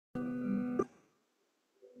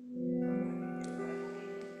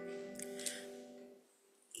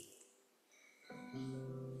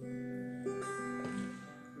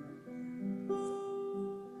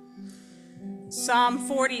Psalm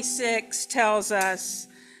 46 tells us,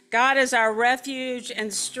 God is our refuge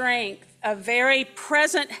and strength, a very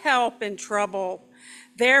present help in trouble.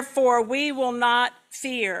 Therefore, we will not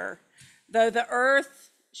fear, though the earth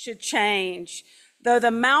should change, though the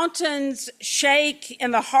mountains shake in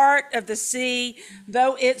the heart of the sea,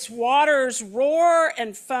 though its waters roar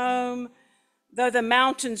and foam, though the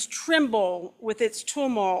mountains tremble with its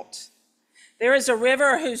tumult. There is a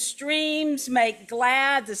river whose streams make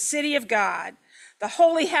glad the city of God, the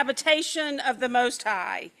holy habitation of the Most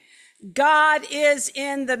High. God is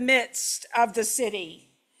in the midst of the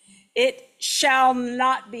city. It shall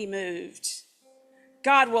not be moved.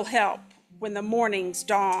 God will help when the morning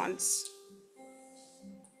dawns.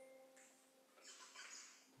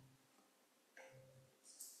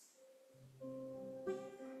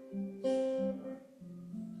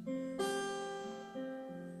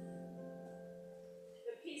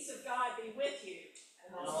 The peace of God be with you.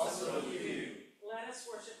 And also with you. Let us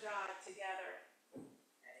worship God together.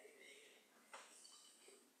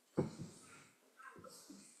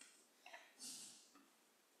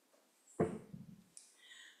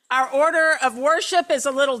 Our order of worship is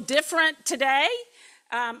a little different today.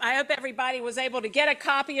 I hope everybody was able to get a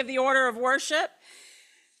copy of the order of worship.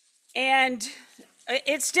 And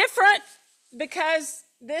it's different because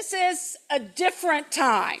this is a different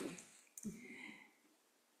time.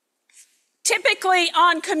 Typically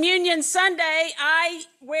on Communion Sunday, I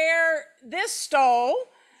wear this stole.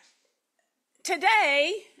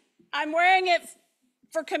 Today, I'm wearing it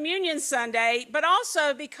for Communion Sunday, but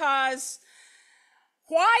also because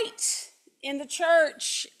white in the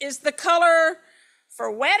church is the color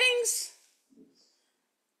for weddings,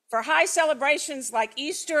 for high celebrations like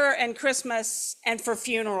Easter and Christmas, and for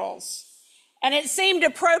funerals. And it seemed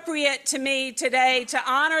appropriate to me today to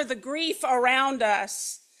honor the grief around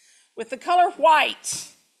us with the color white,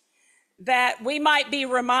 that we might be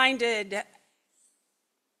reminded,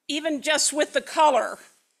 even just with the color,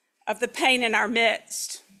 of the pain in our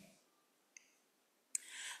midst.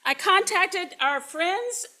 I contacted our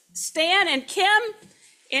friends, Stan and Kim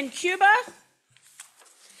in Cuba,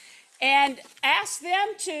 and asked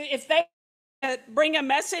them if they could bring a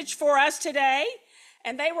message for us today,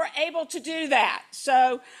 and they were able to do that.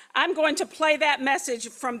 So I'm going to play that message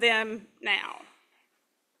from them now.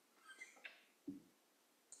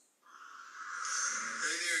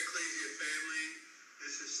 Hey there, Ecclesia family.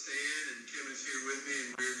 This is Stan, and Kim is here with me,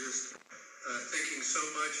 and we're just thinking so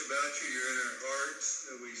much about you. You're in our hearts.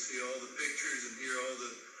 We see all the pictures and hear all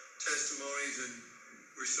the testimonies, and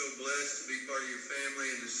we're so blessed to be part of your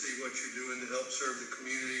family and to see what you're doing to help serve the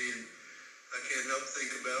community. And I can't help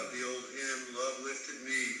think about the old hymn, Love Lifted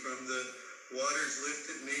Me, from the waters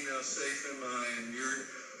lifted me, now safe am I, and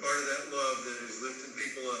you're part of that love that is lifting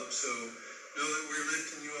people up. So know that we're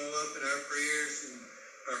lifting you all up in our prayers, and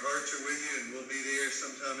our hearts are with you, and we'll be there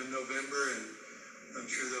sometime in November, and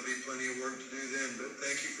I'm sure there'll be plenty of work to do then. But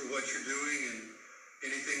thank you for what you're doing, and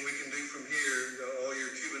anything we can do from here, all your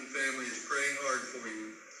Cuban family is praying hard for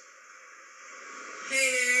you. Hey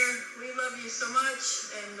there, we love you so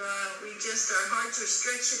much, and our hearts are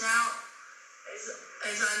stretching out,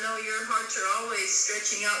 as I know your hearts are always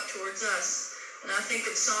stretching out towards us. And I think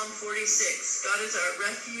of Psalm 46, God is our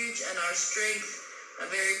refuge and our strength, a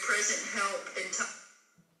very present help in time.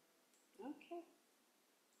 Okay.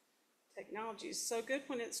 Technology is so good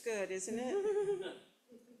when it's good, isn't it?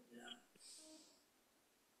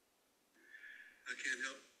 I can't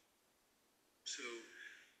help. So,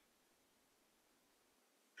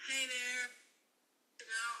 Hey there,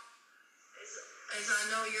 as I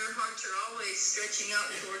know your hearts are always stretching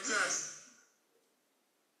out towards us.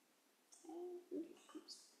 And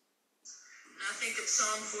I think of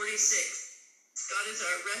Psalm 46, God is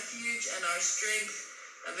our refuge and our strength,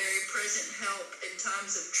 a very present help in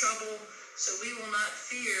times of trouble. So we will not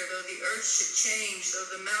fear, though the earth should change,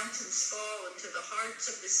 though the mountains fall into the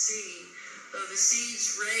hearts of the sea, though the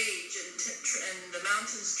seas rage and the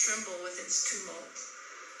mountains tremble with its tumult.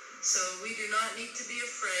 So we do not need to be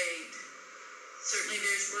afraid. Certainly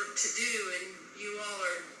there's work to do, and you all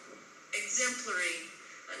are exemplary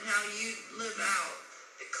in how you live out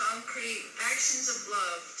the concrete actions of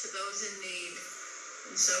love to those in need.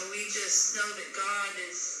 And so we just know that God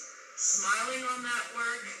is smiling on that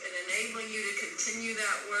work and enabling you to continue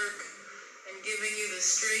that work and giving you the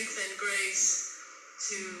strength and grace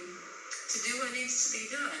to do what needs to be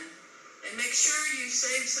done. And make sure you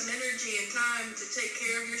save some energy and time to take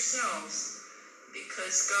care of yourselves,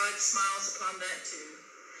 because God smiles upon that too.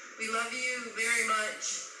 We love you very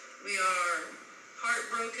much. We are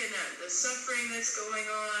heartbroken at the suffering that's going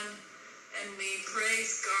on, and we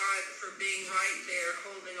praise God for being right there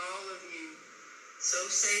holding all of you. so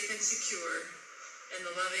safe and secure in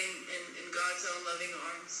in God's own loving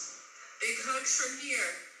arms. Big hugs from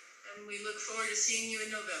here, and we look forward to seeing you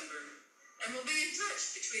in November. And we'll be in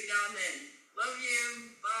touch between now and then. Love you.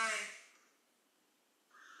 Bye.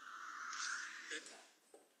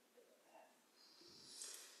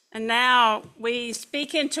 And now we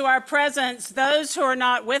speak into our presence those who are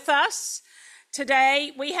not with us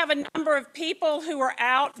today. We have a number of people who are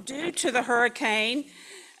out due to the hurricane.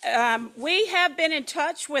 We have been in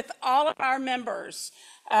touch with all of our members.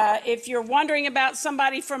 If you're wondering about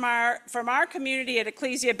somebody from our community at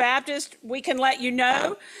Ecclesia Baptist, we can let you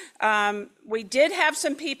know. We did have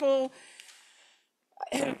some people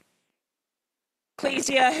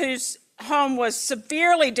Ecclesia whose home was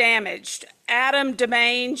severely damaged. Adam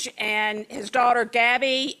DeMange and his daughter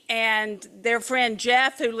Gabby and their friend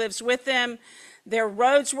Jeff, who lives with them, their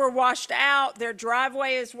roads were washed out, their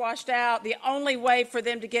driveway is washed out. The only way for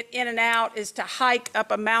them to get in and out is to hike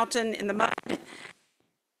up a mountain in the mud.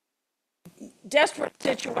 Desperate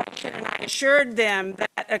situation, and I assured them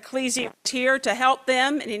that Ecclesia was here to help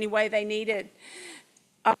them in any way they needed.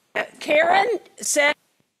 Karen said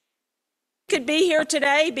she could be here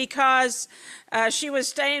today because she was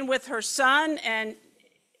staying with her son and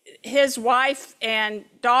his wife and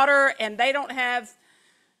daughter, and they don't have,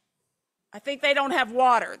 I think they don't have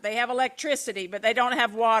water. They have electricity, but they don't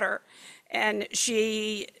have water. And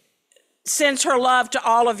she sends her love to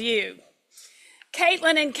all of you.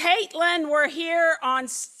 Caitlin and Caitlin were here on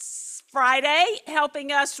Friday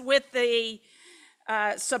helping us with the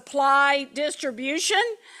supply distribution.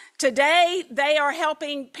 Today, they are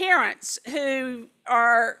helping parents who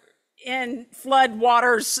are in flood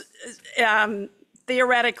waters,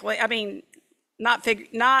 theoretically, I mean,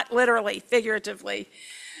 not literally, figuratively.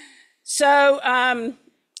 So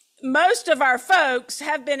most of our folks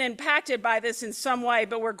have been impacted by this in some way,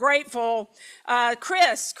 but we're grateful.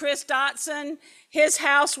 Chris Dotson, his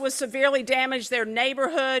house was severely damaged. Their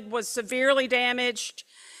neighborhood was severely damaged.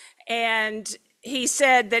 And he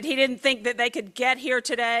said that he didn't think that they could get here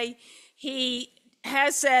today. He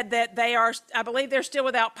has said that they are, I believe they're still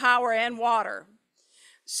without power and water.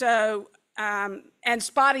 So, and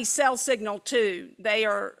spotty cell signal too. They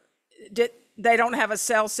don't have a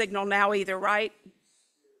cell signal now either, right?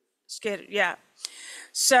 Yeah.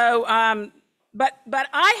 So, but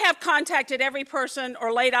I have contacted every person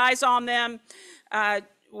or laid eyes on them.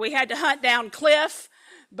 We had to hunt down Cliff,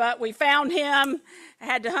 but we found him. I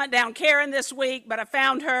had to hunt down Karen this week, but I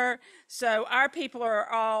found her. So our people are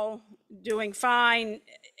all doing fine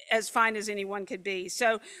as anyone could be.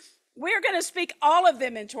 So we're going to speak all of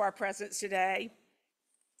them into our presence today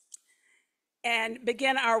and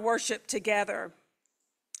begin our worship together.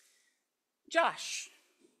 Josh.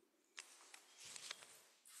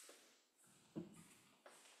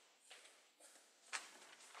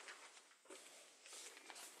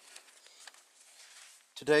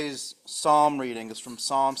 Today's psalm reading is from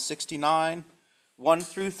Psalm 69, 1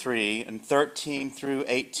 through 3, and 13 through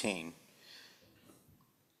 18.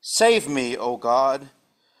 Save me, O God,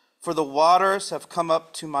 for the waters have come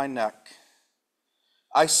up to my neck.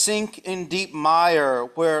 I sink in deep mire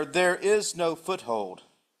where there is no foothold.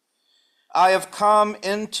 I have come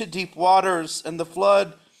into deep waters, and the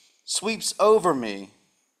flood sweeps over me.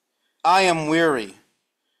 I am weary.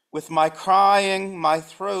 With my crying, my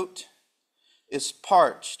throat is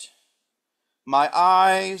parched. My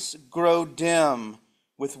eyes grow dim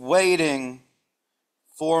with waiting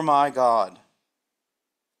for my God.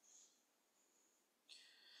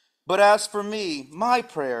 But as for me, my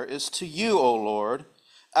prayer is to you, O Lord,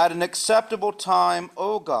 at an acceptable time,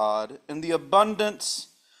 O God, in the abundance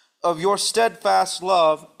of your steadfast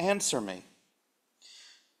love, answer me.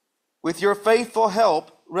 With your faithful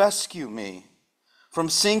help, rescue me from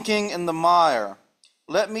sinking in the mire.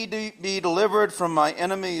 Let me be delivered from my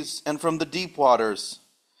enemies and from the deep waters.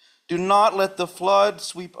 Do not let the flood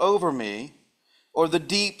sweep over me, or the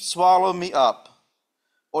deep swallow me up,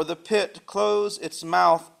 or the pit close its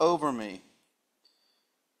mouth over me.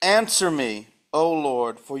 Answer me, O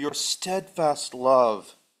Lord, for your steadfast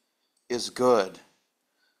love is good.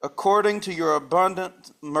 According to your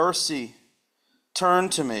abundant mercy, turn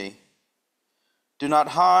to me. Do not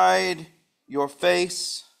hide your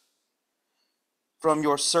face from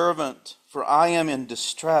your servant, for I am in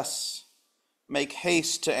distress. Make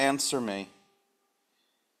haste to answer me.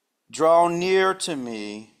 Draw near to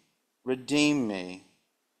me, redeem me,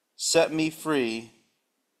 set me free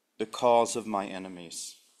because of my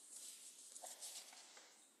enemies.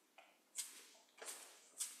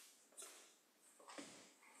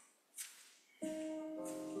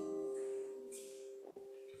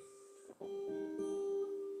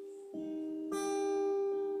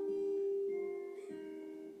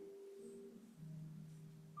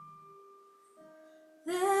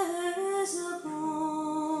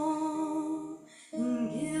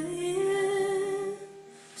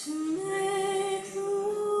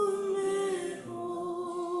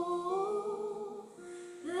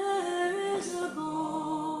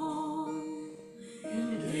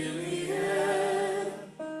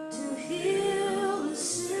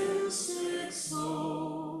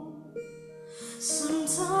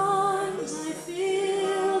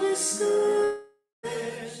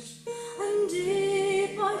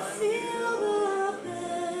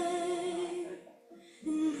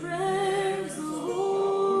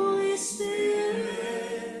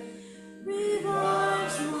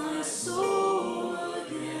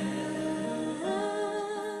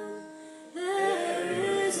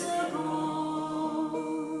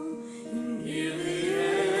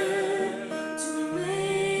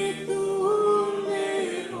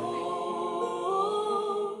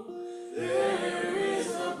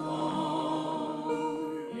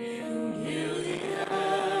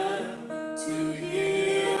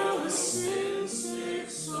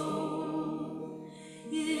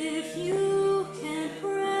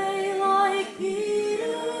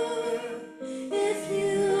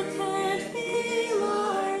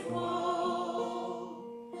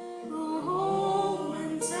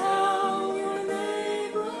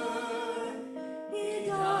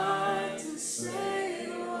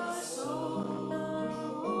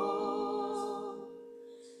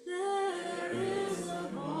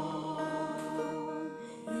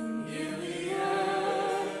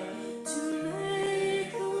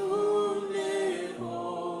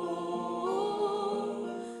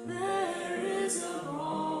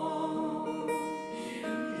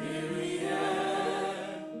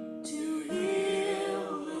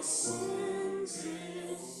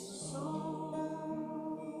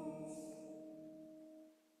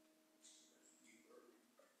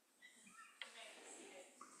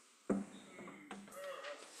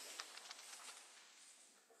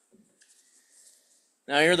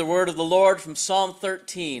 Now hear the word of the Lord from Psalm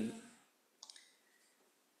 13.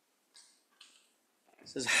 It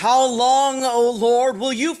says, "How long, O Lord,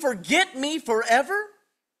 will you forget me forever?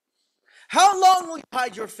 How long will you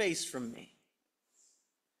hide your face from me?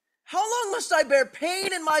 How long must I bear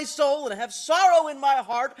pain in my soul and have sorrow in my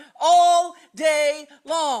heart all day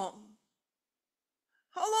long?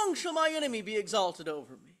 How long shall my enemy be exalted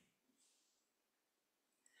over me?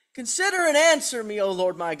 Consider and answer me, O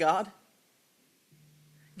Lord my God.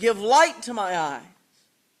 Give light to my eyes,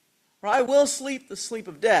 for I will sleep the sleep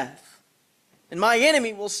of death, and my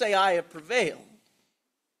enemy will say, I have prevailed.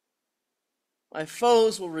 My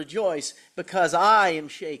foes will rejoice because I am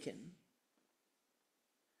shaken.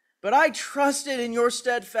 But I trusted in your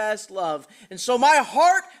steadfast love, and so my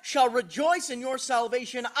heart shall rejoice in your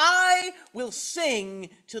salvation. I will sing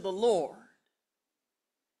to the Lord,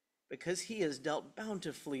 because he has dealt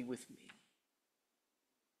bountifully with me."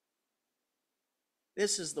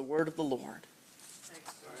 This is the word of the Lord.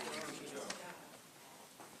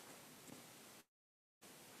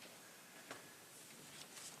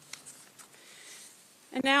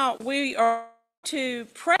 And now we are to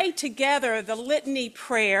pray together the litany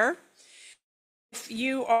prayer. If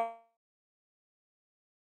you are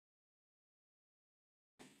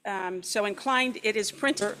so inclined, it is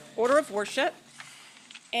printed order of worship,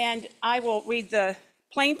 and I will read the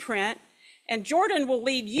plain print, and Jordan will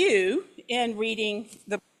lead you in reading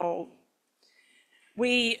the bold.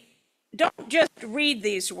 We don't just read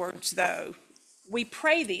these words, though. We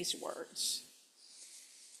pray these words.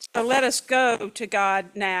 So let us go to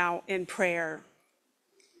God now in prayer.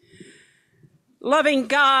 Loving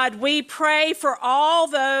God, we pray for all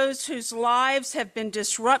those whose lives have been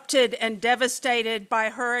disrupted and devastated by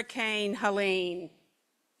Hurricane Helene.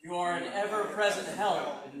 You are an ever-present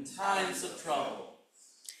help in times of trouble.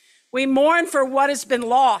 We mourn for what has been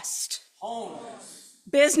lost. Homes,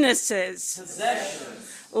 Businesses,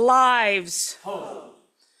 possessions, lives. hope.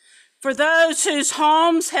 For those whose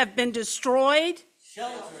homes have been destroyed.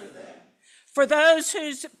 Shelter them. For those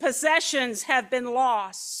whose possessions have been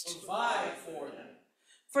lost. Provide for them.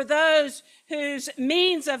 For those whose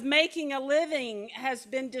means of making a living has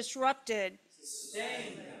been disrupted.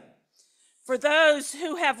 Sustain them. For those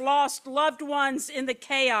who have lost loved ones in the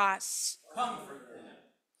chaos. Comfort them.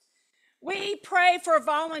 We pray for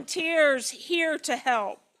volunteers here to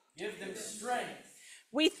help. Give them strength.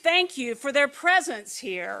 We thank you for their presence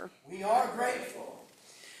here. We are grateful.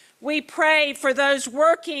 We pray for those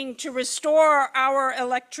working to restore our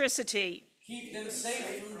electricity. Keep them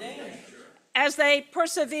safe from danger. As they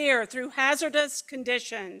persevere through hazardous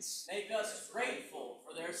conditions. Make us grateful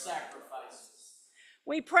for their sacrifices.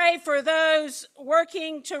 We pray for those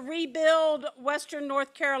working to rebuild Western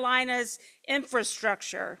North Carolina's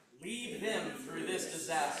infrastructure. Lead them through this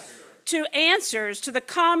disaster. To answers to the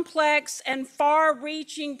complex and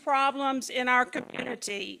far-reaching problems in our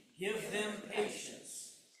community. Give them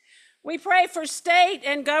patience. We pray for state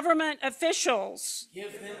and government officials.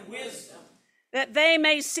 Give them wisdom. That they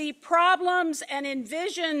may see problems and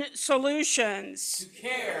envision solutions. To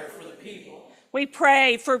care for the people. We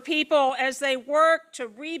pray for people as they work to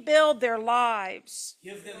rebuild their lives.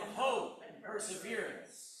 Give them hope and perseverance.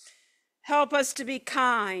 Help us to be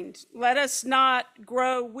kind. Let us not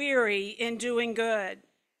grow weary in doing good.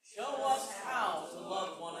 Show us how to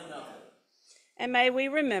love one another. And may we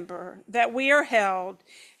remember that we are held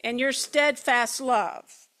in your steadfast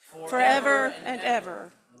love forever and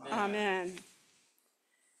ever. Amen.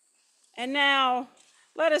 And now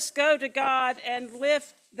let us go to God and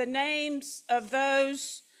lift the names of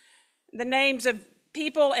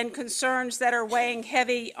people and concerns that are weighing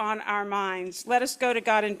heavy on our minds. Let us go to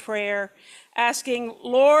God in prayer, asking,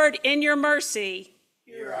 Lord, in your mercy,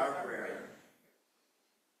 hear our prayer.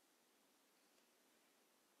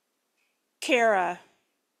 Kara,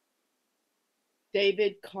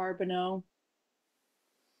 David Carbonneau,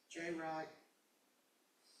 Jay Wright,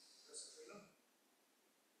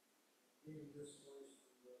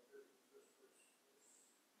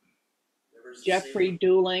 Jeffrey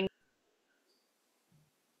Dooling,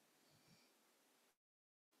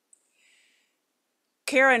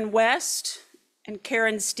 Karen West and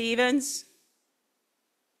Karen Stevens,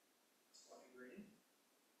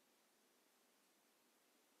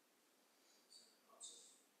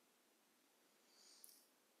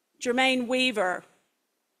 Jermaine Weaver,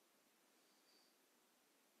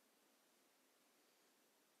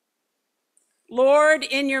 Lord,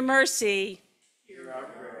 in your mercy, Hear our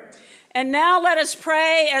prayer. And now let us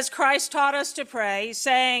pray as Christ taught us to pray,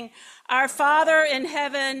 saying, Our Father in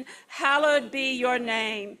heaven, hallowed be your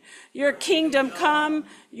name. Your kingdom come,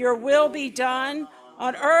 your will be done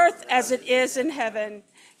on earth as it is in heaven.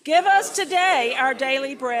 Give us today our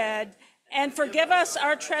daily bread, and forgive us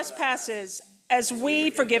our trespasses, as we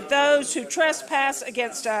forgive those who trespass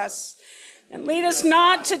against us. And lead us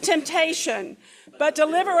not to temptation, but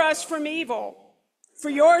deliver us from evil. For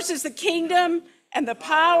yours is the kingdom, and the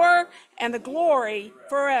power, and the glory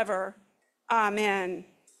forever. Amen.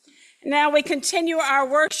 Now we continue our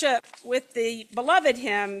worship with the beloved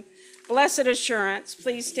hymn, Blessed Assurance.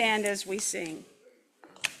 Please stand as we sing.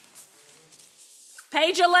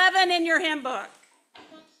 Page 11 in your hymn book.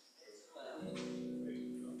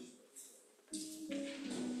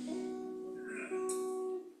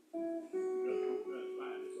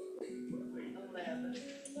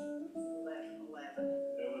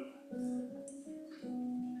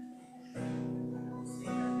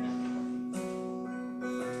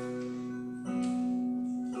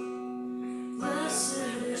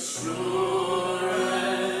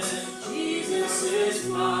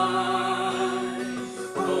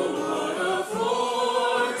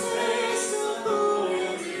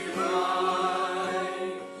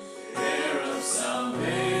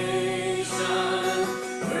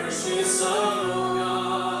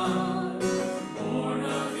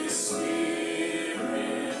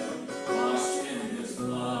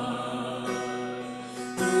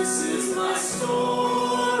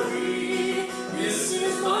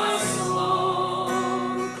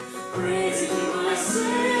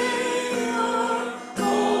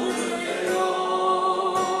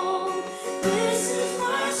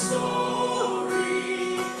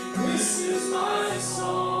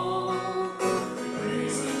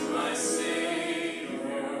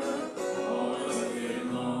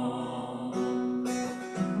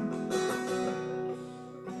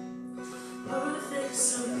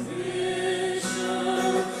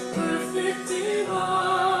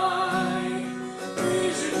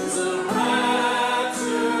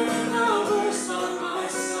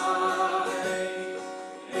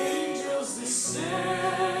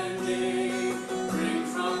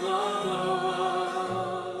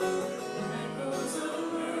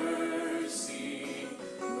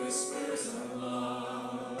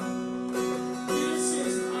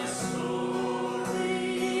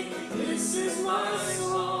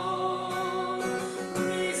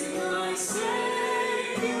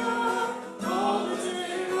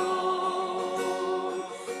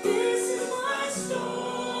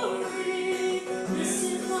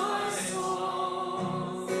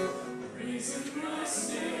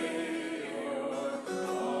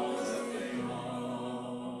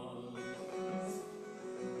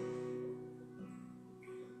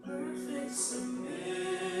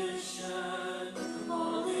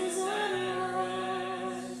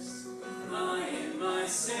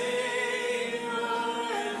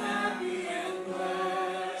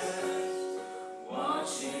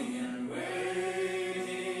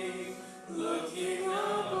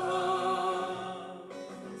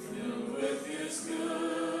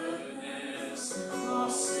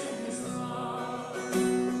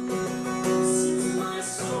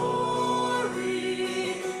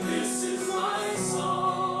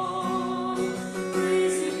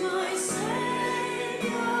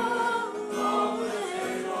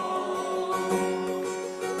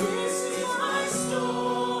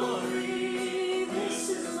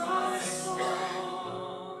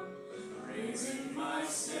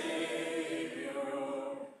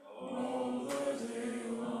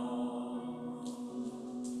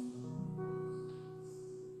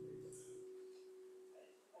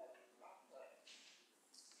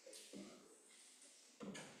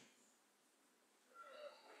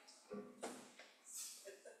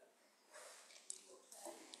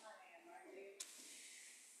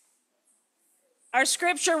 Our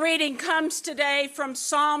scripture reading comes today from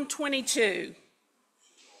Psalm 22.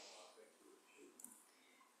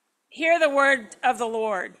 Hear the word of the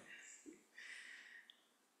Lord.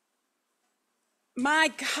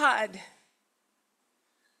 My God,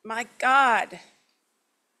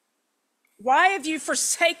 why have you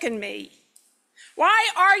forsaken me? Why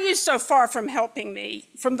are you so far from helping me,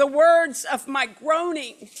 from the words of my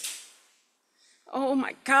groaning? Oh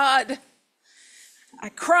my God, I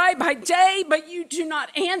cry by day, but you do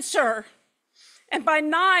not answer, and by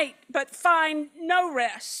night, but find no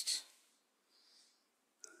rest.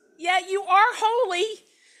 Yet you are holy,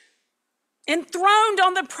 enthroned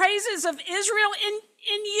on the praises of Israel.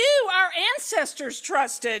 In you, our ancestors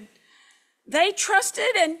trusted. They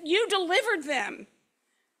trusted, and you delivered them.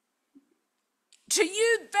 To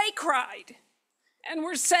you, they cried and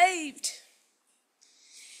were saved.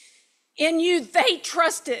 In you, they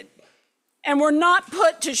trusted and were not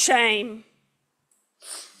put to shame.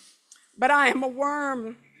 But I am a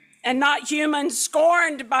worm and not human,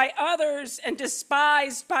 scorned by others and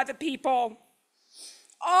despised by the people.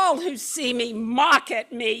 All who see me mock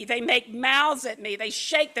at me. They make mouths at me. They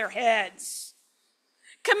shake their heads.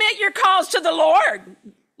 Commit your cause to the Lord.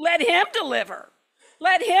 Let him deliver.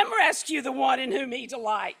 Let him rescue the one in whom he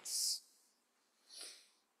delights.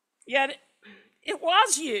 Yet it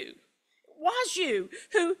was you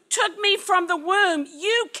who took me from the womb.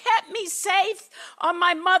 You kept me safe on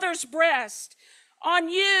my mother's breast. On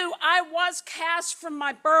you I was cast from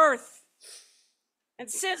my birth. And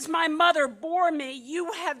since my mother bore me,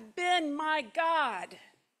 you have been my God.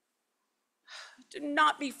 Do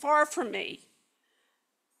not be far from me,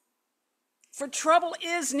 for trouble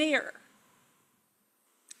is near,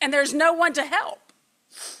 and there's no one to help.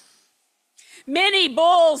 Many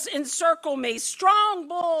bulls encircle me. Strong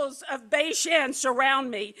bulls of Bashan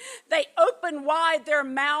surround me. They open wide their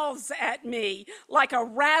mouths at me like a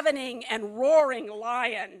ravening and roaring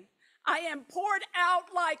lion. I am poured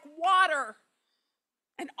out like water,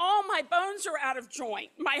 and all my bones are out of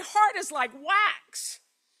joint. My heart is like wax.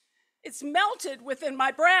 It's melted within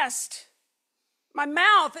my breast. My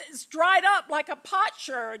mouth is dried up like a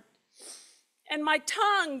potsherd, and my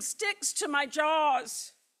tongue sticks to my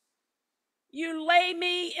jaws. You lay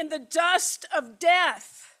me in the dust of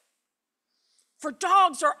death, for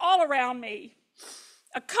dogs are all around me.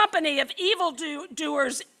 A company of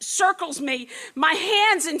evildoers circles me. My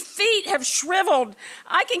hands and feet have shriveled.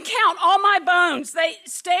 I can count all my bones. They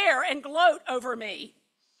stare and gloat over me.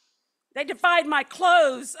 They divide my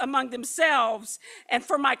clothes among themselves, and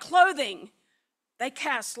for my clothing, they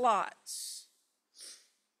cast lots.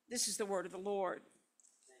 This is the word of the Lord.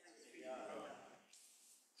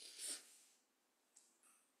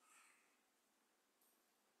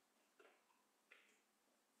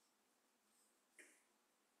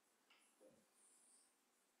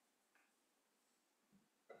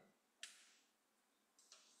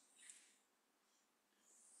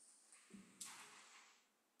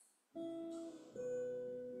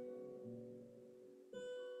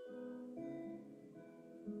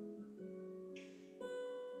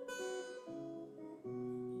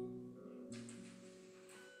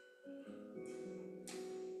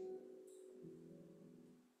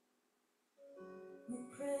 We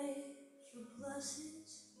pray for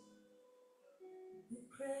blessings, we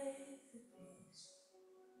pray for peace,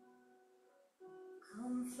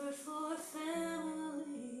 comfort for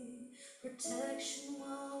family, protection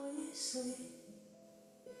while we sleep.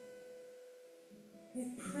 We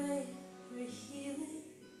pray for healing,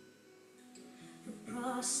 for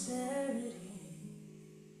prosperity.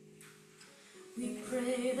 We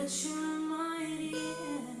pray that your mighty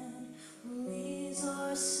hand will ease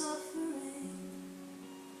our suffering.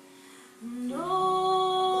 And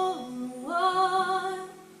oh, while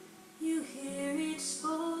you hear each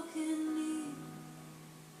spoken need,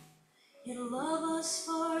 you love us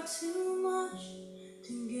far too much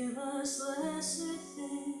to give us lesser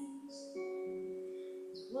things.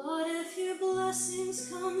 What if your blessings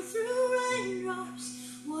come through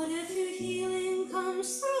raindrops? What if your healing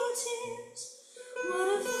comes through tears? What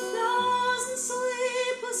if 1,000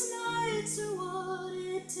 sleepless nights are what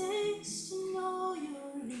it takes to know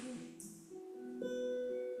you're near?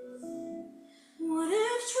 What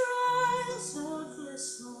if trials of this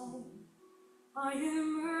life are your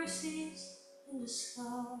mercies in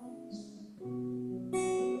disguise?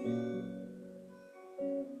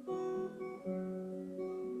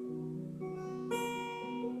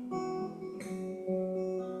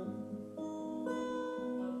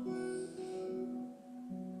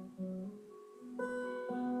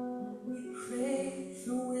 We pray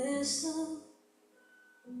for wisdom,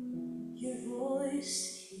 your voice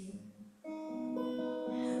to hear.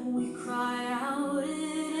 We cry out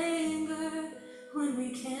in anger when we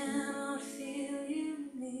cannot feel you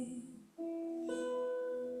near.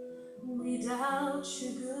 We doubt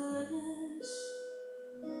your goodness,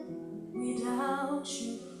 we doubt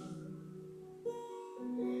your love,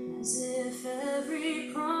 as if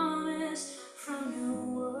every promise from your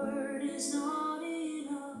word is not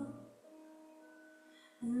enough.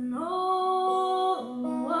 And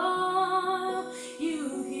oh, while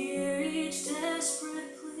you hear each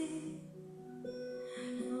desperate plea,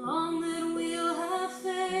 and long that we'll have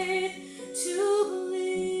faith to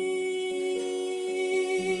believe.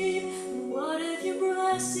 What if your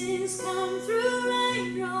blessings come through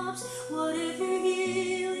raindrops? What if your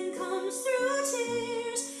healing comes through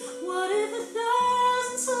tears? What if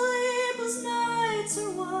 1,000 sleepless nights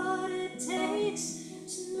are what it takes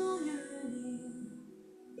to know you're near?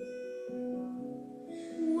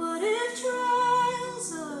 What if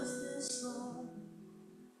trials of this life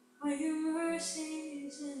are your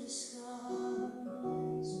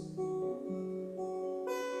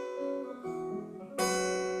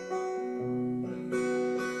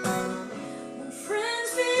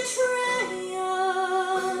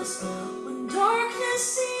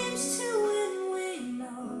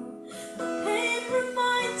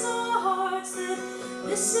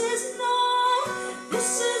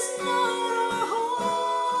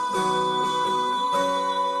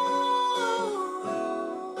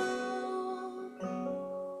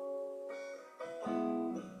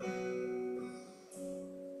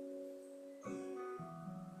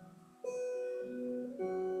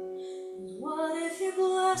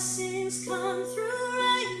breeze come through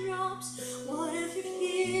raindrops? What if your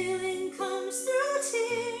healing comes through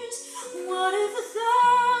tears? What if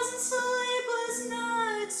 1,000 sleepless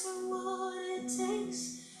nights are what it takes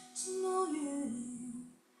to know your name?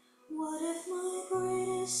 What if my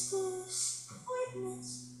greatest disappointments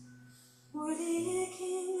were the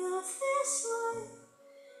aching of this life?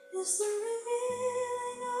 Is the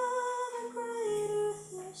revealing of a greater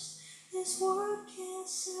thirst this world can't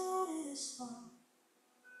satisfy?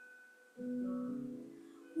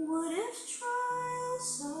 What if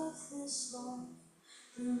trials of this life,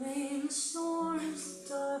 the rain, the storms, the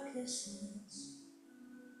darkest nights,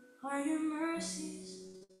 are your mercies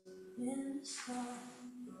in disguise?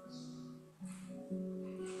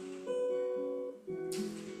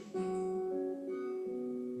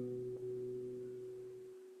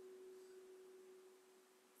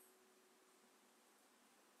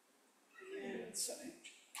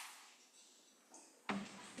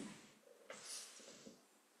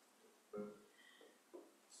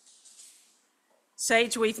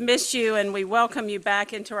 Sage, we've missed you and we welcome you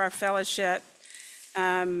back into our fellowship.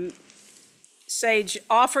 Sage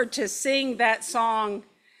offered to sing that song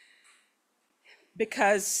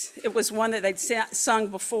because it was one that they'd sung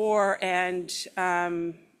before, and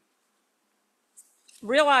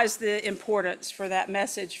realized the importance for that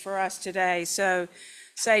message for us today. So,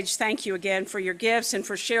 Sage, thank you again for your gifts and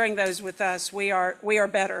for sharing those with us. We are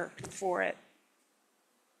better for it.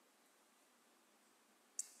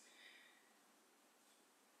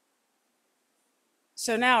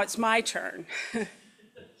 So now it's my turn.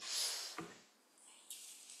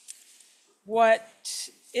 What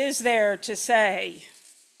is there to say?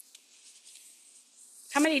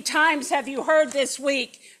 How many times have you heard this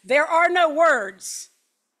week, there are no words?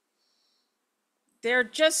 There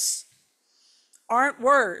just aren't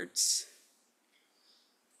words.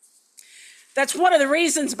 That's one of the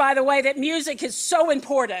reasons, by the way, that music is so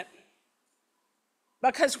important.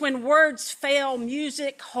 Because when words fail,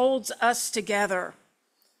 music holds us together.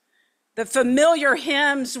 The familiar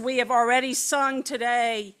hymns we have already sung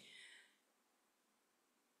today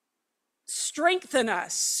strengthen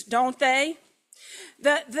us, don't they?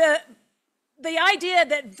 The idea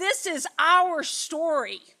that this is our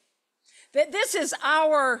story, that this is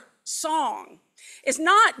our song, is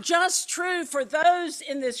not just true for those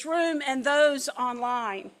in this room and those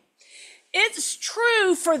online. It's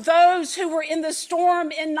true for those who were in the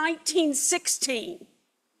storm in 1916.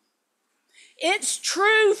 It's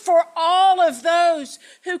true for all of those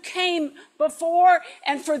who came before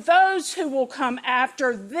and for those who will come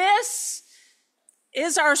after. This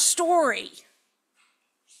is our story.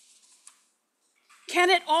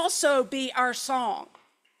 Can it also be our song?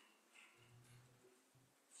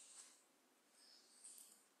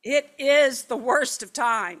 It is the worst of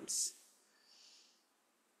times.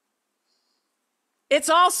 It's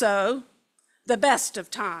also the best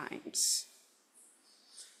of times.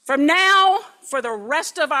 From now, for the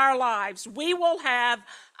rest of our lives, we will have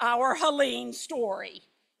our Helene story.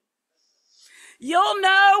 You'll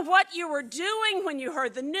know what you were doing when you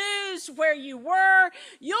heard the news, where you were.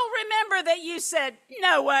 You'll remember that you said,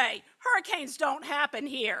 no way, hurricanes don't happen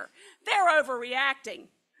here. They're overreacting.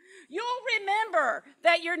 You'll remember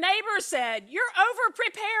that your neighbor said, you're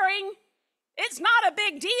over-preparing. It's not a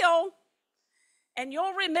big deal. And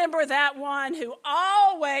you'll remember that one who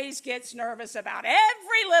always gets nervous about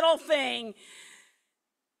every little thing,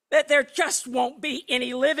 that there just won't be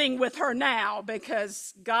any living with her now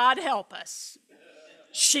because God help us,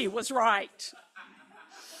 she was right.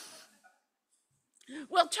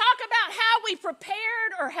 We'll talk about how we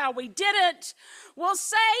prepared or how we didn't. We'll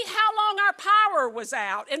say how long our power was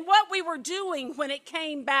out and what we were doing when it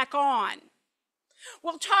came back on.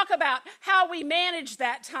 We'll talk about how we managed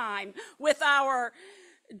that time with our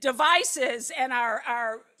devices and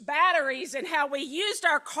our batteries, and how we used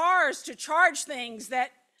our cars to charge things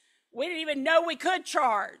that we didn't even know we could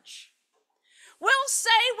charge. We'll say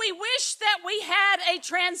we wish that we had a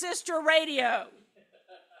transistor radio.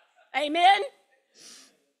 Amen?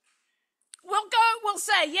 We'll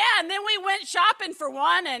say, yeah, and then we went shopping for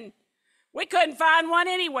one and we couldn't find one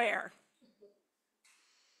anywhere.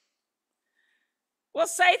 We'll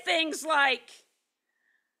say things like,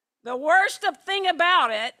 the worst thing about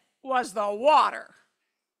it was the water.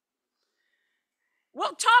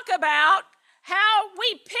 We'll talk about how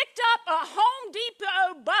we picked up a Home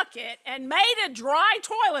Depot bucket and made a dry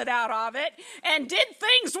toilet out of it and did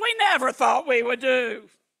things we never thought we would do.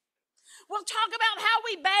 We'll talk about how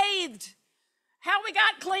we bathed, how we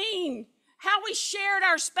got clean, how we shared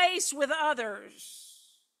our space with others.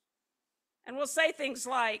 And we'll say things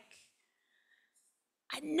like,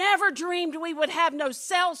 I never dreamed we would have no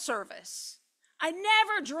cell service. I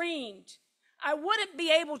never dreamed I wouldn't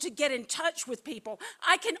be able to get in touch with people.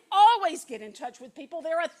 I can always get in touch with people.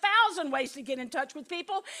 There are 1,000 ways to get in touch with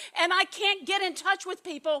people, and I can't get in touch with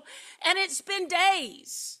people, and it's been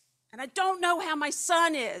days. And I don't know how my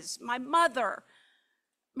son is, my mother,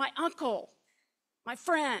 my uncle, my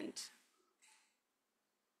friend.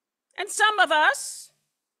 And some of us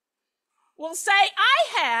will say,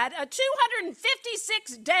 I had a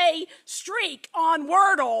 256-day streak on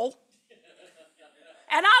Wordle,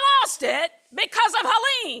 and I lost it because of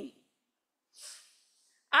Helene.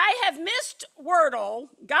 I have missed Wordle,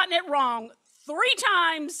 gotten it wrong 3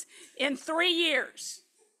 times in 3 years.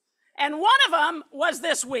 And one of them was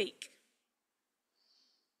this week.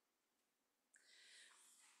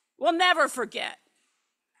 We'll never forget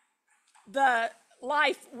the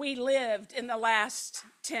life we lived in the last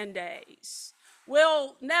 10 days.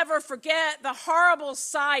 We'll never forget the horrible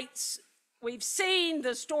sights we've seen,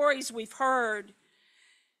 the stories we've heard.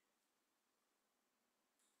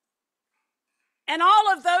 And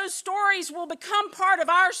all of those stories will become part of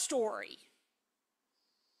our story.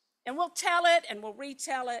 And we'll tell it and we'll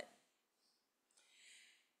retell it.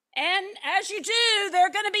 And as you do, there are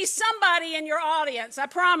going to be somebody in your audience, I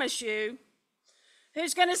promise you,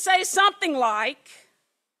 who's going to say something like,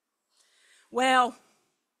 well,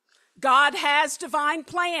 God has divine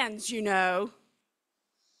plans, you know.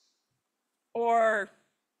 Or,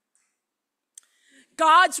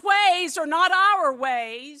 God's ways are not our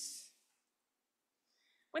ways.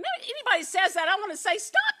 When anybody says that, I want to say,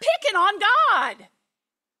 stop picking on God.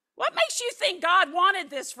 What makes you think God wanted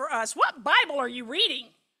this for us? What Bible are you reading?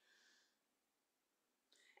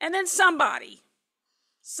 And then somebody's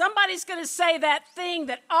going to say that thing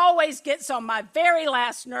that always gets on my very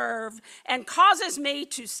last nerve and causes me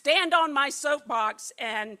to stand on my soapbox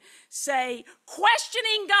and say,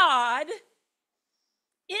 questioning God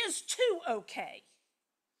is too okay.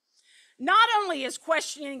 Not only is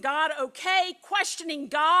questioning God okay, questioning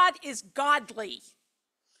God is godly.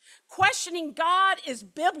 Questioning God is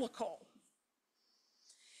biblical.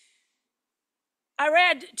 I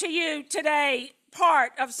read to you today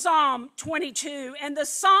part of Psalm 22, and the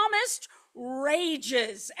psalmist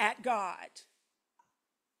rages at God.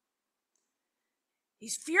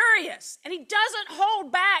 He's furious, and he doesn't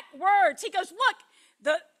hold back words. He goes,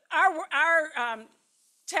 look, our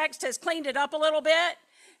text has cleaned it up a little bit.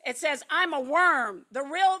 It says, I'm a worm. The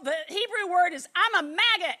Hebrew word is, I'm a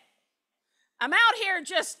maggot. I'm out here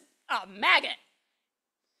just a maggot.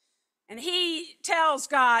 And he tells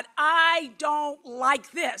God, I don't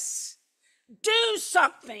like this. Do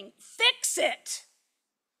something. Fix it.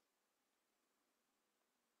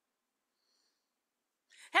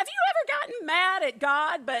 Have you ever gotten mad at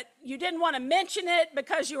God, but you didn't want to mention it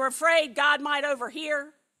because you were afraid God might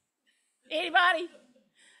overhear? Anybody?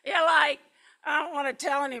 You're like, I don't want to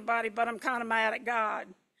tell anybody, but I'm kind of mad at God.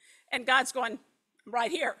 And God's going, I'm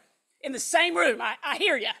right here in the same room. I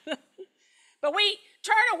hear you. But we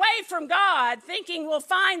turn away from God thinking we'll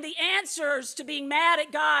find the answers to being mad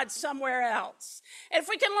at God somewhere else. And if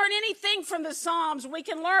we can learn anything from the Psalms, we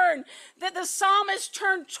can learn that the psalmists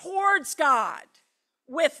turn towards God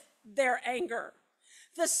with their anger.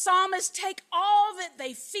 The psalmists take all that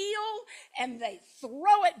they feel and they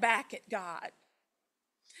throw it back at God.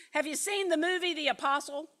 Have you seen the movie The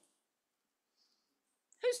Apostle?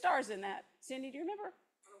 Who stars in that? Cindy, do you remember?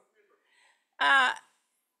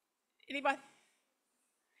 Anybody?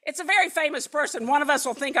 It's a very famous person. One of us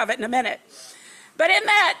will think of it in a minute. But in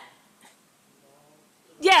that,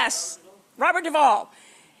 yes, Robert Duvall.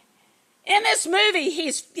 In this movie,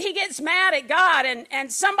 he gets mad at God,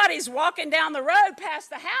 and somebody's walking down the road past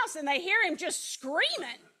the house, and they hear him just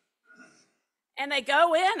screaming. And they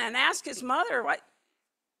go in and ask his mother, "What?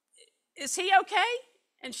 Is he okay?"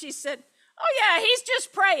 And she said, "Oh yeah, he's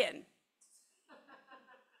just praying."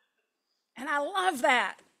 And I love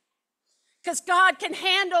that. Because God can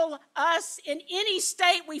handle us in any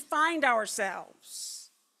state we find ourselves.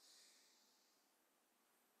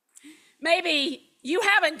 Maybe you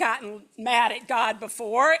haven't gotten mad at God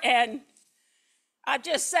before, and I'd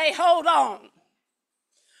just say, hold on.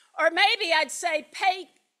 Or maybe I'd say, pay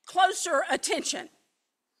closer attention.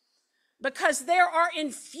 Because there are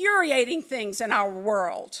infuriating things in our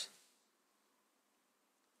world.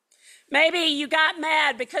 Maybe you got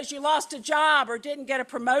mad because you lost a job or didn't get a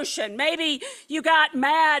promotion. Maybe you got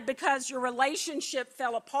mad because your relationship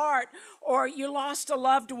fell apart or you lost a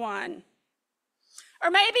loved one.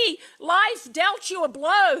 Or maybe life dealt you a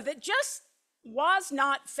blow that just was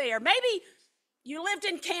not fair. Maybe you lived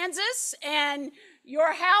in Kansas and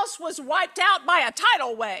your house was wiped out by a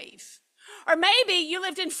tidal wave. Or maybe you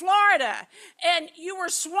lived in Florida and you were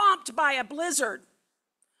swamped by a blizzard.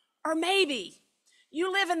 Or maybe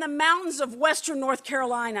you live in the mountains of Western North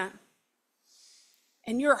Carolina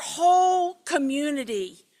and your whole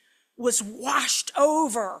community was washed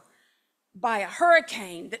over by a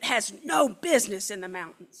hurricane that has no business in the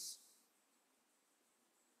mountains.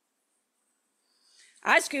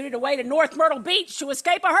 I scooted away to North Myrtle Beach to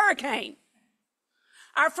escape a hurricane.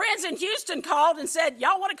 Our friends in Houston called and said,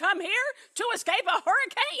 y'all want to come here to escape a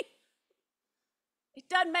hurricane? It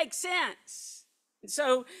doesn't make sense. And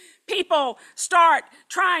so people start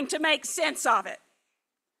trying to make sense of it.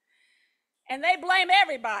 And they blame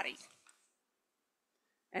everybody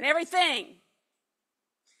and everything.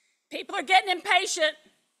 People are getting impatient.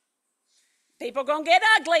 People are going to get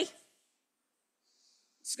ugly.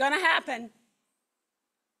 It's going to happen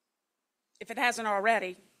if it hasn't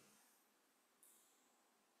already.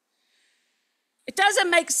 It doesn't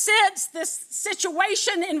make sense, this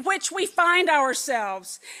situation in which we find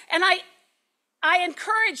ourselves. And I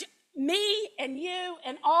encourage me and you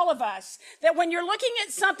and all of us that when you're looking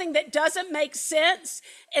at something that doesn't make sense,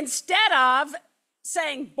 instead of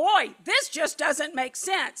saying, boy, this just doesn't make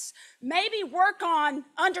sense, maybe work on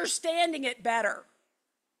understanding it better.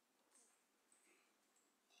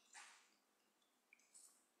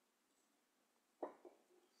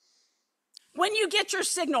 When you get your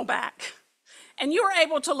signal back and you're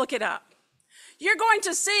able to look it up, you're going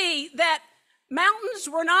to see that mountains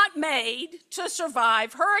were not made to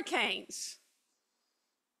survive hurricanes.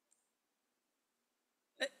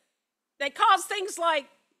 They cause things like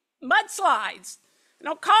mudslides. They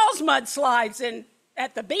don't cause mudslides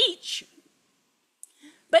at the beach.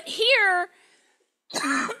 But here,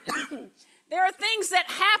 there are things that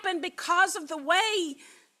happen because of the way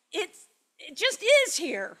it just is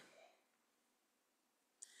here.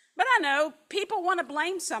 But I know people want to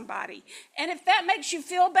blame somebody. And if that makes you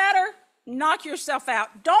feel better, knock yourself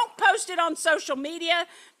out. Don't post it on social media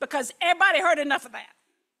because everybody heard enough of that.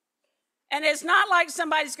 And it's not like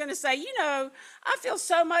somebody's going to say, you know, I feel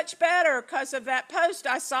so much better because of that post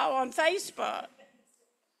I saw on Facebook.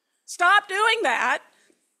 Stop doing that.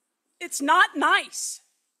 It's not nice.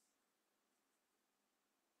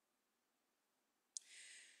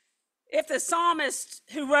 If the psalmist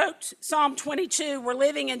who wrote Psalm 22 were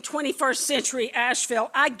living in 21st century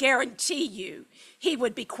Asheville, I guarantee you he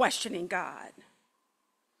would be questioning God.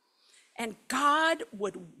 And God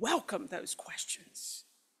would welcome those questions.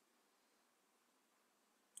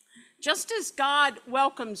 Just as God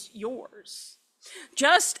welcomes yours,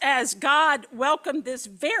 just as God welcomed this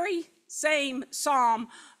very same psalm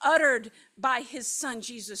uttered by his son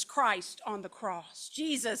Jesus Christ on the cross.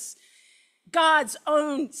 Jesus, God's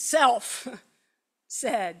own self,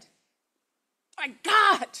 said, my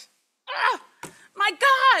God,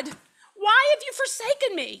 why have you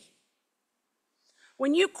forsaken me?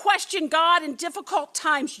 When you question God in difficult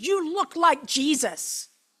times, you look like Jesus.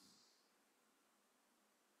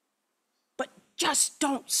 But just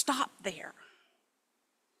don't stop there.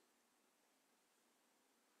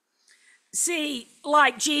 See,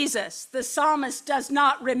 like Jesus, the psalmist does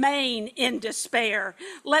not remain in despair.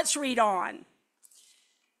 Let's read on,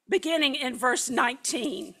 beginning in verse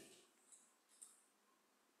 19.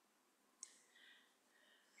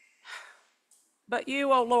 But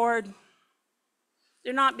you, O Lord,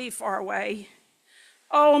 do not be far away.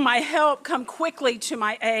 Oh, my help, come quickly to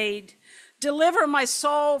my aid. Deliver my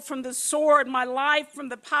soul from the sword, my life from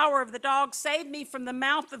the power of the dog. Save me from the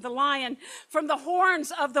mouth of the lion, from the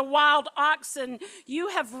horns of the wild oxen. You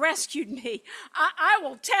have rescued me. I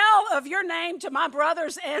will tell of your name to my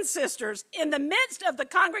brothers and sisters. In the midst of the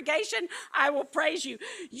congregation, I will praise you.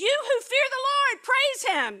 You who fear the Lord,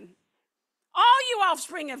 praise him. All you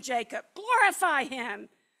offspring of Jacob, glorify him.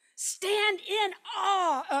 Stand in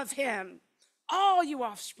awe of him, all you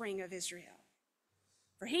offspring of Israel.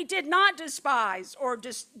 For he did not despise or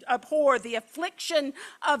abhor the affliction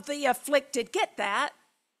of the afflicted. Get that?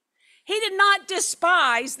 He did not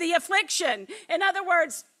despise the affliction. In other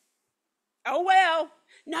words, oh well.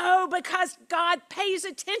 No, because God pays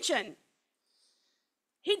attention.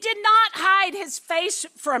 He did not hide his face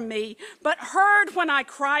from me, but heard when I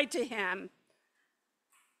cried to him.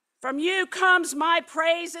 From you comes my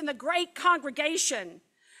praise in the great congregation.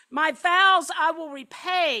 My vows I will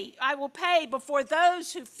repay. I will pay before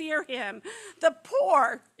those who fear him. The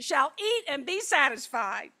poor shall eat and be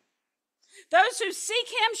satisfied. Those who seek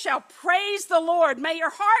him shall praise the Lord. May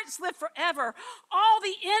your hearts live forever. All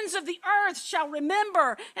the ends of the earth shall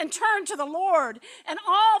remember and turn to the Lord, and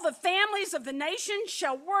all the families of the nations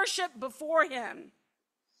shall worship before him.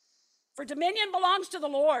 For dominion belongs to the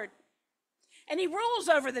Lord. and he rules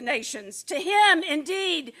over the nations. To him,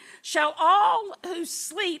 indeed, shall all who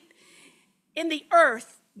sleep in the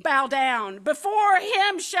earth bow down. Before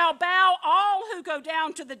him shall bow all who go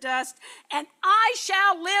down to the dust, and I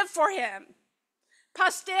shall live for him.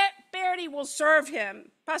 Posterity will serve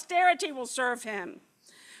him. Posterity will serve him.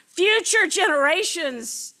 Future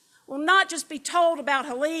generations will not just be told about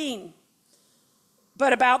Helene,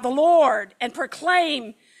 but about the Lord, and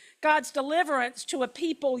proclaim God's deliverance to a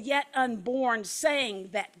people yet unborn,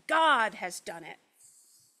 saying that God has done it.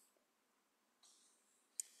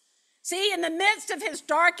 See, in the midst of his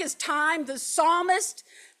darkest time, the psalmist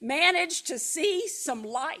managed to see some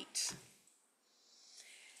light.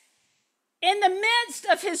 In the midst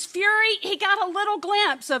of his fury, he got a little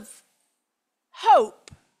glimpse of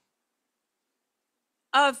hope,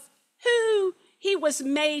 of who he was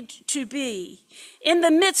made to be. In the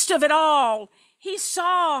midst of it all, he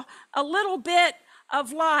saw a little bit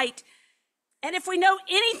of light. And if we know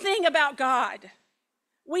anything about God,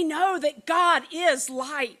 we know that God is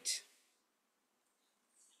light.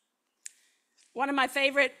 One of my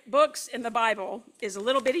favorite books in the Bible is a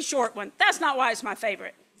little bitty short one. That's not why it's my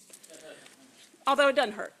favorite, although it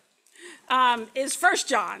doesn't hurt, is 1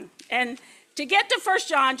 John. And to get to 1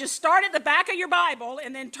 John, just start at the back of your Bible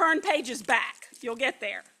and then turn pages back. You'll get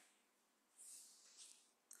there.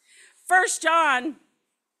 1 John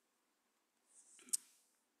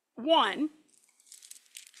 1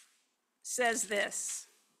 says this: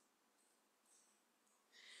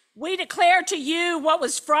 we declare to you what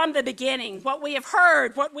was from the beginning, what we have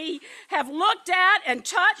heard, what we have looked at and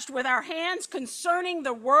touched with our hands concerning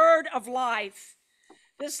the word of life.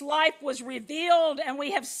 This life was revealed, and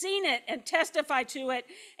we have seen it and testify to it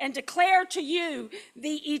and declare to you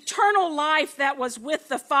the eternal life that was with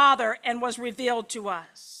the Father and was revealed to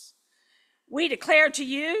us. We declare to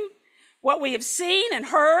you what we have seen and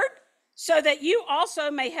heard, so that you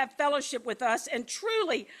also may have fellowship with us. And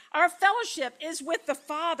truly, our fellowship is with the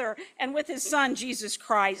Father and with his Son, Jesus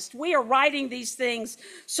Christ. We are writing these things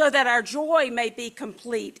so that our joy may be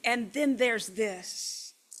complete. And then there's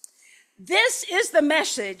this. This is the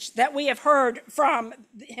message that we have heard from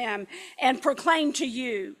him and proclaimed to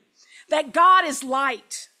you, that God is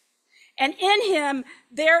light, and in him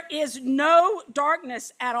there is no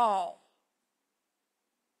darkness at all.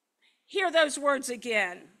 Hear those words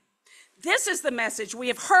again. This is the message we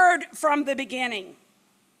have heard from the beginning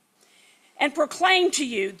and proclaimed to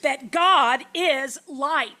you, that God is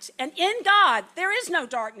light, and in God there is no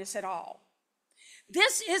darkness at all.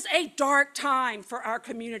 This is a dark time for our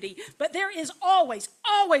community, but there is always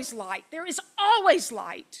light. There is always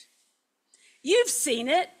light. You've seen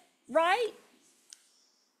it, right?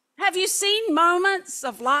 Have you seen moments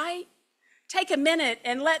of light? Take a minute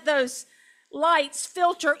and let those lights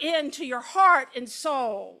filter into your heart and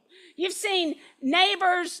soul. You've seen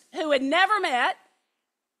neighbors who had never met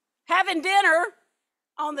having dinner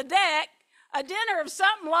on the deck, a dinner of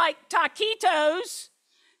something like taquitos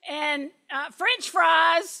and French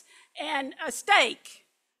fries and a steak,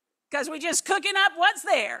 because we're just cooking up what's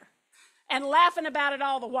there and laughing about it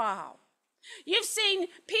all the while. You've seen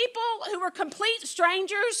people who were complete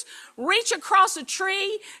strangers reach across a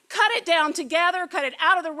tree, cut it down together, cut it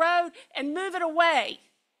out of the road, and move it away.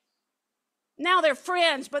 Now they're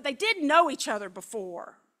friends, but they didn't know each other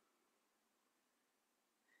before.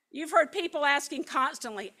 You've heard people asking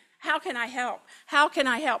constantly, how can I help? How can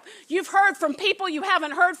I help? You've heard from people you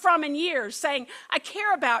haven't heard from in years saying, I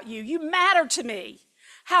care about you. You matter to me.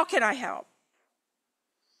 How can I help?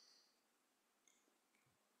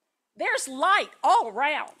 There's light all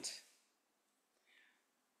around,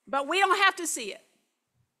 but we don't have to see it.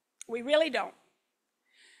 We really don't.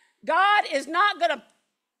 God is not going to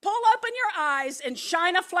pull open your eyes and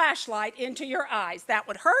shine a flashlight into your eyes. That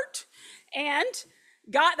would hurt, and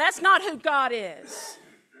God, that's not who God is.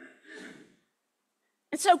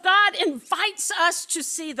 And so God invites us to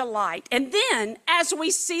see the light. And then as we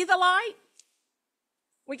see the light,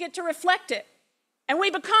 we get to reflect it, and we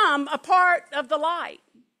become a part of the light.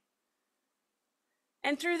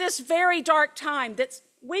 And through this very dark time,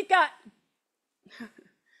 we've got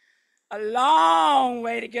a long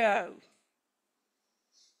way to go.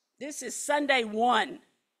 This is Sunday 1.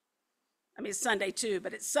 I mean, it's Sunday 2,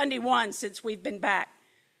 but it's Sunday 1 since we've been back.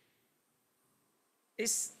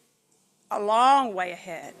 It's a long way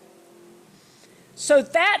ahead. So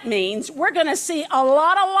that means we're going to see a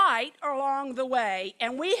lot of light along the way,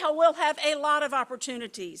 and we will have a lot of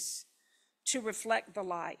opportunities to reflect the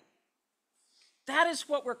light. That is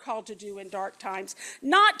what we're called to do in dark times,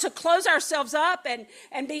 not to close ourselves up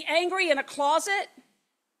and be angry in a closet,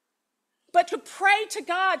 but to pray to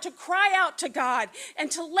God, to cry out to God, and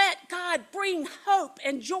to let God bring hope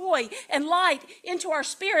and joy and light into our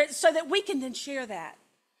spirits so that we can then share that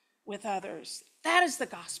with others. That is the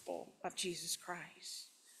gospel of Jesus Christ.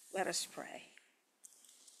 Let us pray.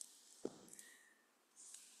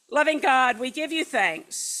 Loving God, we give you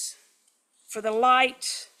thanks for the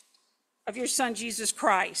light of your Son, Jesus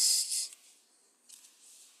Christ.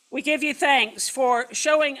 We give you thanks for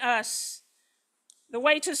showing us the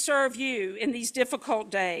way to serve you in these difficult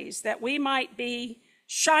days, that we might be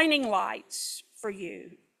shining lights for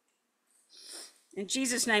you. In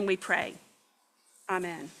Jesus' name we pray.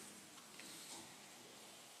 Amen.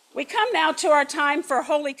 We come now to our time for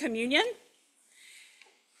Holy Communion.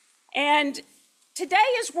 And today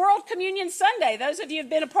is World Communion Sunday. Those of you who have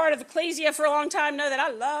been a part of Ecclesia for a long time know that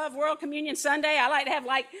I love World Communion Sunday. I like to have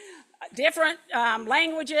different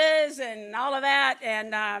languages and all of that.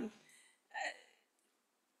 And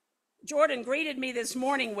Jordan greeted me this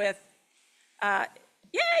morning with, yay,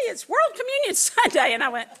 it's World Communion Sunday. And I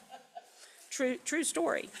went, true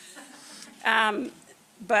story.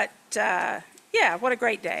 Yeah, what a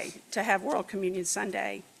great day to have World Communion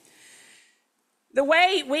Sunday. The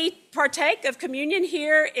way we partake of communion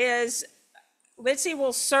here is Litzy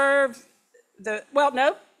will serve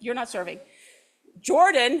no, you're not serving.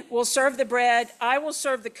 Jordan will serve the bread, I will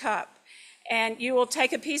serve the cup, and you will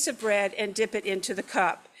take a piece of bread and dip it into the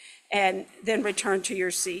cup and then return to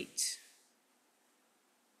your seat.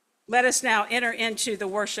 Let us now enter into the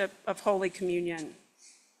worship of Holy Communion.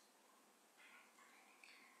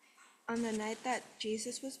 On the night that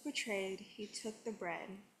Jesus was betrayed, he took the bread.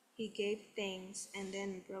 He gave thanks and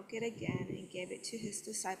then broke it again and gave it to his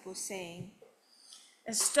disciples, saying,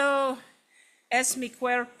 Esto es mi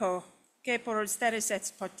cuerpo, que por ustedes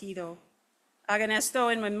es partido. Hagan esto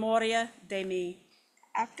en memoria de mí.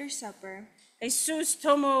 After supper, Jesús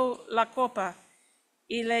tomó la copa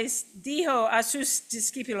y les dijo a sus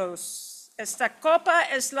discípulos, esta copa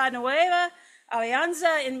es la nueva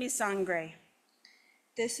alianza en mi sangre.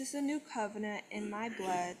 this is the new covenant in my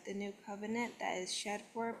blood, the new covenant that is shed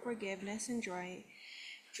for forgiveness and joy.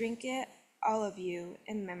 Drink it, all of you,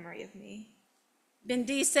 in memory of me.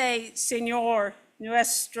 Bendice, Señor,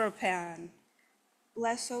 nuestro pan.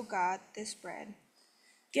 Bless, O God, this bread,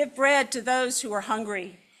 Give bread to those who are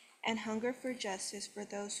hungry. and hunger for justice for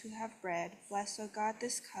those who have bread. Bless, O God,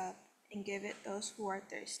 this cup, and give it those who are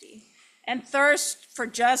thirsty. And thirst for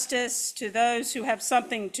justice to those who have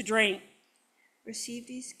something to drink. Receive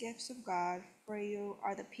these gifts of God, for you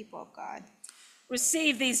are the people of God.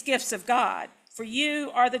 Receive these gifts of God, for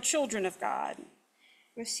you are the children of God.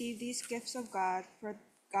 Receive these gifts of God, for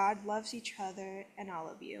God loves each other and all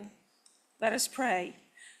of you. Let us pray.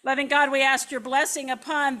 Loving God, we ask your blessing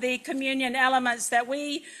upon the communion elements that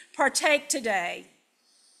we partake today.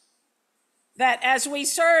 That as we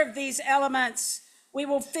serve these elements, we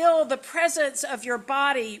will feel the presence of your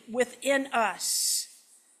body within us.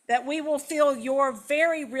 That we will feel your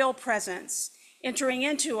very real presence entering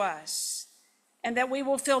into us, and that we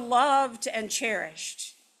will feel loved and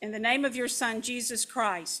cherished. In the name of your Son, Jesus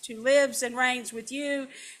Christ, who lives and reigns with you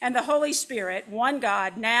and the Holy Spirit, one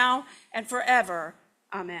God, now and forever.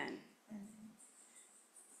 Amen.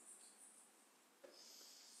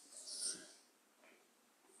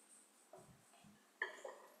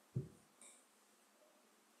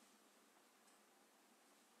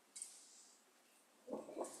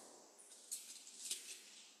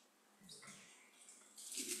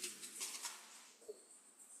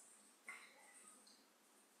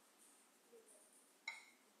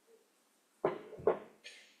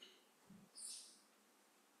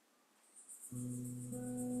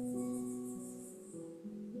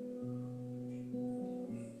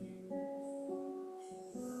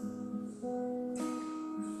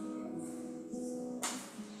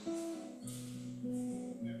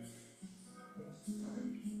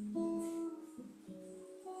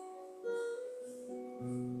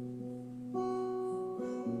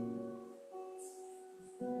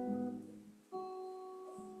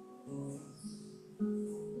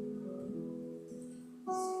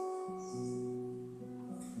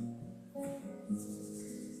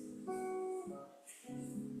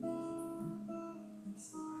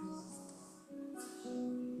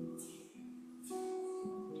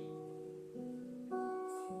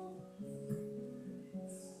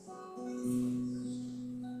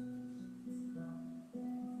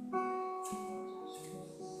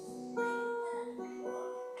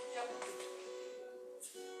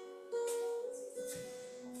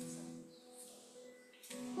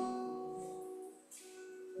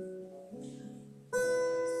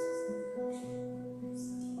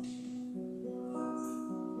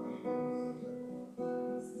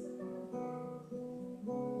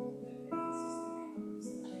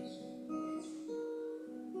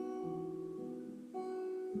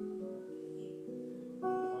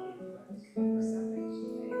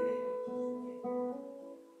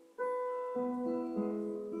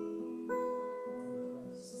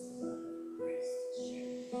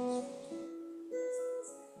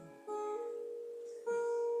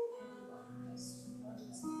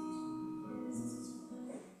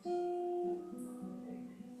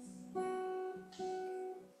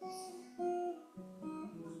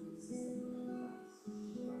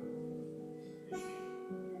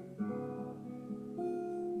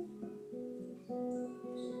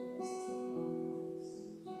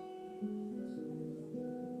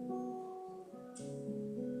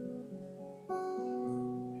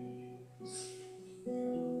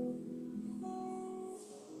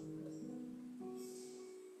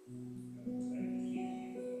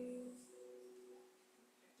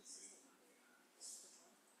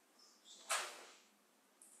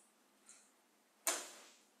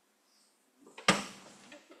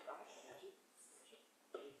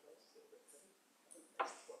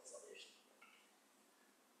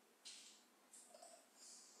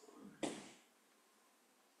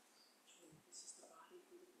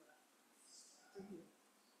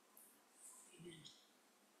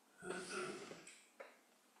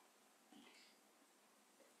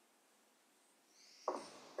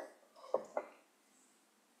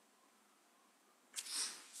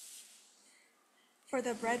 For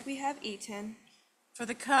the bread we have eaten, For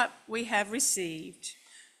the cup we have received,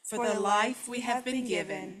 for the life we have been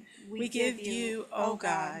given, we give you, O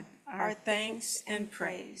God, our thanks and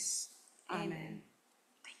praise. Amen.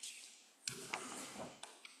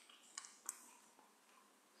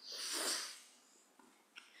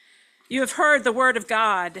 You have heard the word of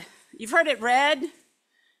God. You've heard it read.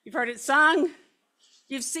 You've heard it sung.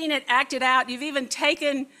 You've seen it acted out. You've even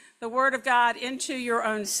taken the word of God into your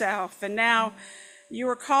own self. And now you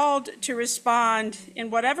are called to respond in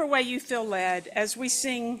whatever way you feel led as we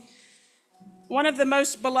sing one of the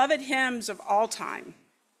most beloved hymns of all time,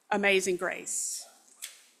 Amazing Grace.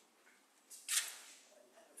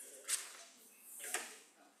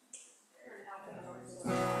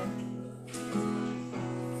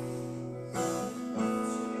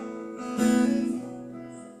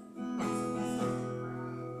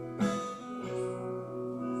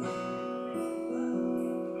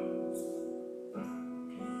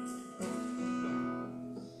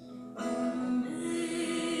 Amazing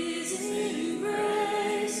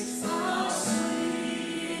grace, how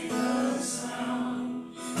sweet the sound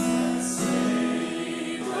that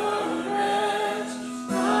saved a wretch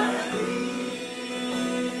like me.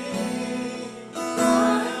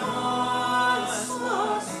 I once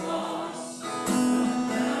was lost, but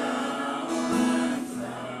now I'm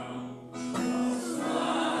found. Was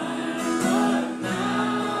blind, but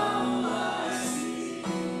now I see.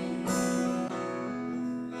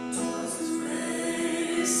 'Twas His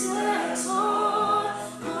grace that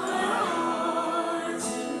taught my heart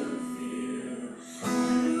to fear,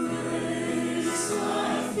 and grace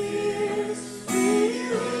my fears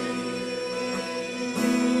relieved.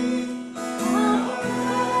 How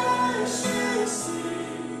precious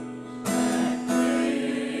did that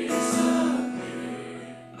grace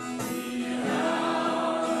appear, the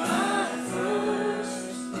hour I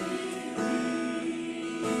first believed.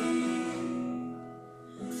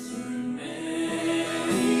 Through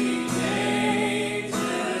many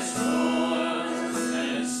dangers, toils,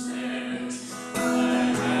 and snares, I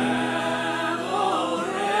have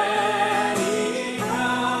already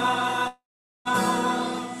found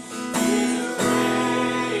His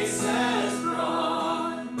grace has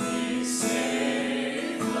brought me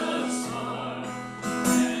safe thus far,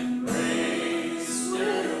 and grace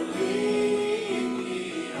will lead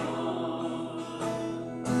me on.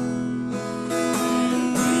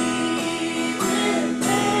 Even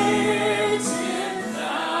there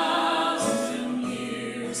 10,000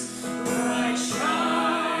 years, bright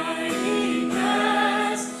shining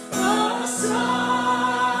as the sun,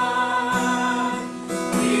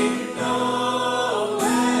 we can no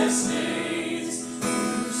less days to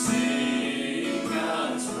sing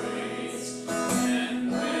God's praise,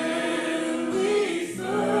 and when we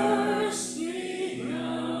first begun.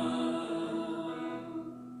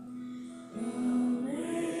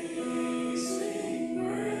 Amazing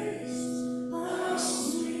grace, how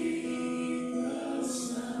sweet the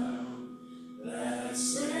sound that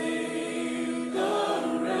saved a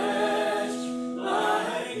wretch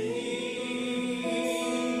like me.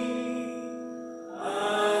 I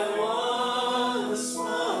once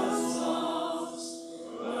was lost,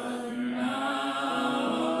 but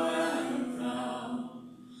now am found.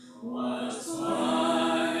 Was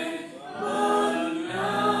blind, but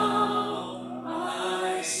now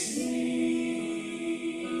I see.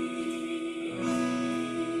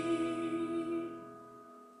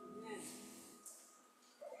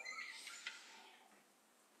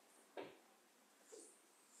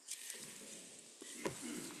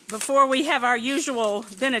 Before we have our usual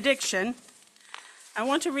benediction, I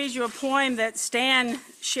want to read you a poem that Stan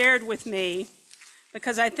shared with me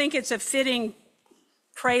because I think it's a fitting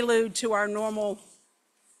prelude to our normal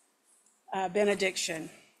benediction.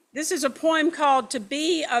 This is a poem called To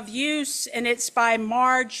Be of Use, and it's by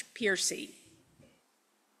Marge Piercy.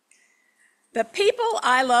 The people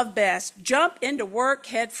I love best jump into work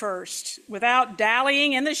head first without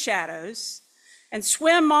dallying in the shadows and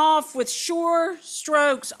swim off with sure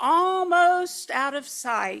strokes almost out of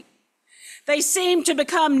sight. They seem to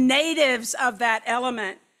become natives of that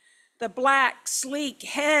element, the black, sleek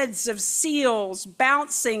heads of seals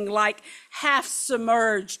bouncing like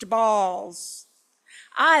half-submerged balls.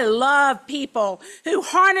 I love people who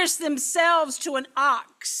harness themselves to an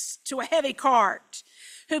ox, to a heavy cart,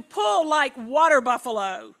 who pull like water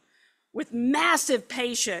buffalo with massive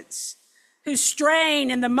patience, who strain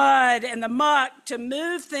in the mud and the muck to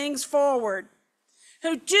move things forward,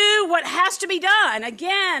 who do what has to be done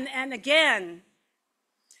again and again.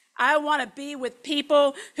 I want to be with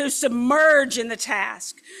people who submerge in the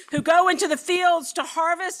task, who go into the fields to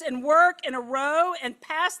harvest and work in a row and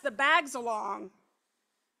pass the bags along,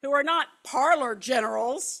 who are not parlor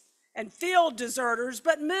generals and field deserters,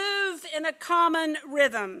 but move in a common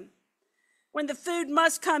rhythm when the food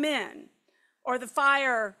must come in or the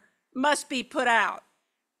fire must be put out.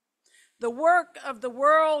 The work of the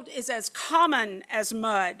world is as common as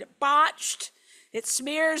mud, botched, it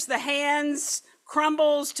smears the hands,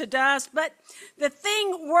 crumbles to dust, but the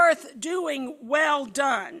thing worth doing well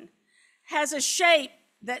done has a shape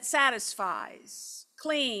that satisfies,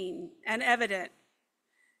 clean and evident.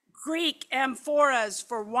 Greek amphoras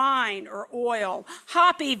for wine or oil,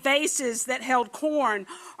 hoppy vases that held corn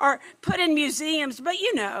are put in museums, but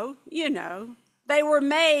you know, they were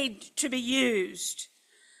made to be used.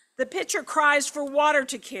 The pitcher cries for water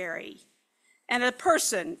to carry, and a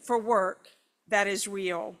person for work that is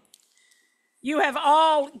real. You have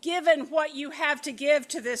all given what you have to give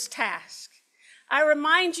to this task. I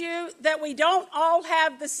remind you that we don't all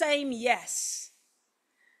have the same yes.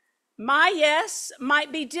 My yes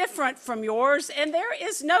might be different from yours, and there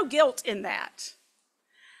is no guilt in that.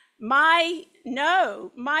 My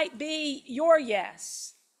no might be your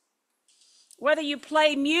yes. Whether you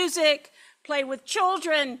play music, play with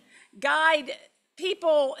children, guide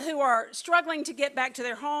people who are struggling to get back to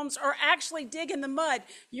their homes, or actually dig in the mud,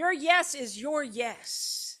 your yes is your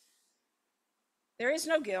yes. There is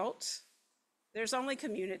no guilt. There's only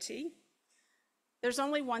community. There's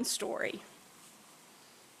only one story.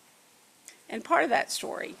 And part of that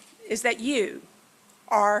story is that you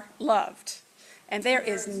are loved, and there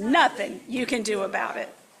is nothing you can do about it.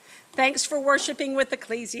 Thanks for worshiping with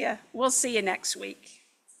Ecclesia. We'll see you next week.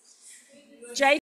 Jay